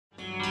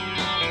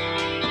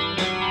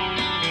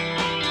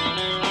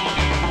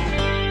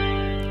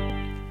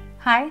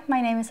Hi,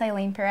 my name is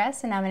Eylene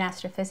Pirez and I'm an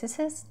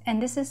astrophysicist,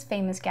 and this is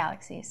Famous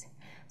Galaxies.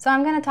 So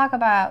I'm going to talk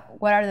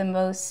about what are the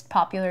most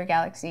popular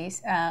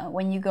galaxies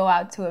when you go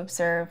out to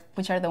observe,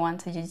 which are the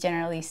ones that you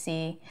generally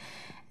see,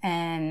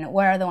 and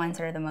what are the ones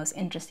that are the most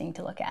interesting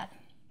to look at.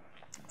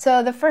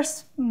 So the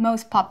first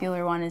most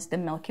popular one is the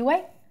Milky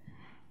Way,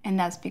 and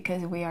that's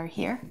because we are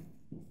here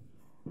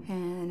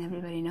and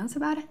everybody knows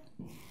about it.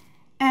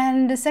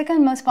 And the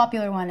second most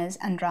popular one is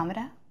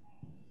Andromeda.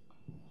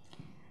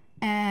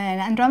 And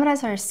Andromeda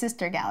is our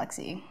sister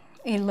galaxy.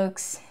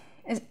 It's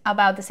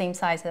about the same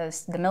size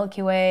as the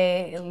Milky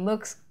Way. It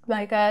looks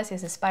like us.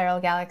 It's a spiral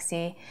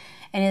galaxy.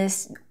 And it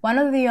is one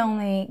of the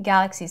only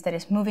galaxies that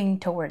is moving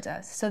towards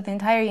us. So the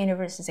entire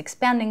universe is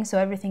expanding, so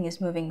everything is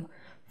moving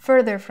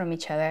further from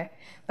each other.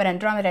 But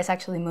Andromeda is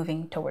actually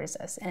moving towards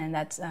us, and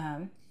that's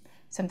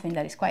something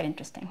that is quite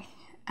interesting.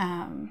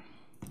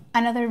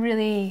 Another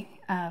really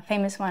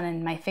famous one,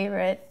 and my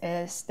favorite,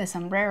 is the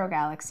Sombrero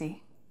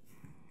Galaxy.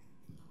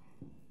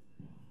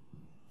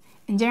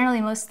 And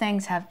generally, most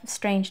things have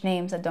strange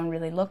names that don't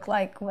really look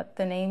like what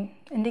the name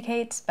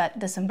indicates, but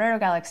the Sombrero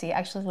Galaxy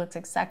actually looks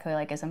exactly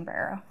like a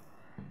sombrero.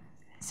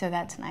 So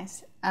that's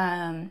nice.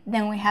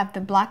 Then we have the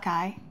Black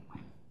Eye.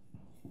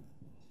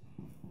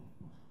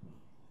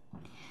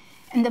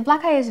 And the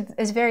Black Eye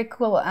is very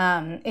cool.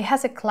 It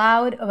has a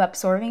cloud of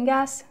absorbing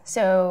gas,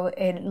 so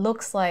it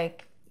looks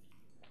like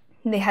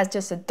it has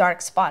just a dark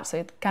spot, so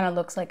it kind of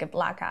looks like a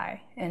black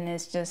eye, and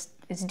it's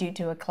due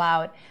to a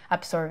cloud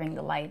absorbing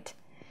the light.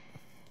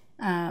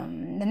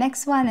 The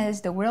next one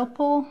is the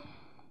Whirlpool,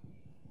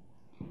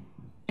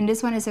 and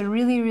this one is a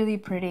really, really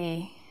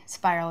pretty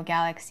spiral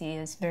galaxy.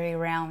 It's very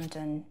round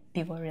and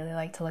people really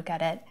like to look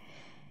at it.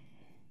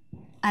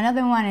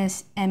 Another one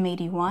is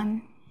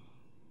M81,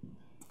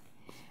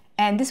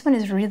 and this one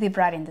is really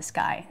bright in the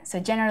sky.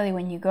 So generally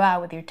when you go out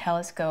with your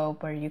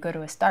telescope or you go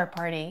to a star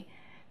party,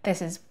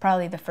 this is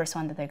probably the first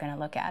one that they're going to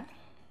look at.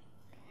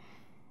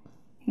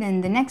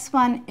 Then the next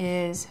one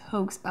is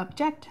Hoax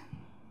object.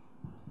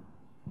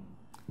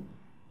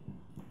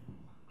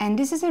 And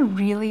this is a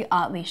really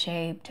oddly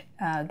shaped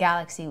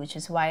galaxy, which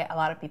is why a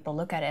lot of people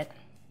look at it.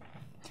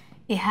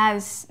 It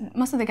has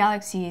most of the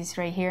galaxies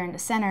right here in the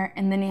center,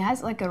 and then it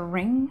has like a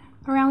ring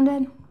around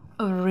it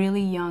of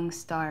really young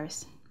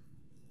stars.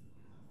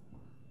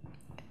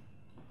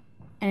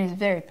 And it's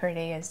very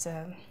pretty. It's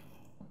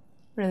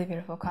really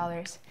beautiful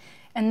colors.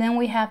 And then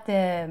we have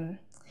the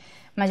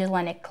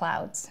Magellanic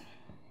Clouds.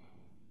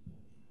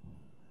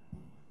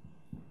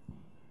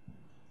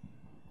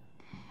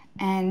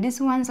 And these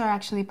ones are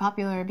actually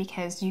popular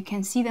because you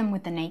can see them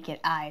with the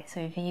naked eye. So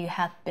if you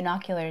have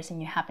binoculars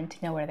and you happen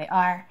to know where they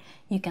are,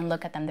 you can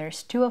look at them.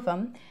 There's two of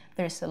them.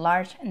 There's the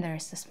large and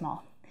there's the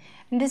small.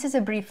 And this is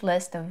a brief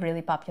list of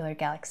really popular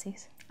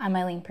galaxies. I'm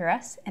Eylene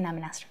Pirez, and I'm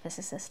an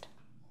astrophysicist.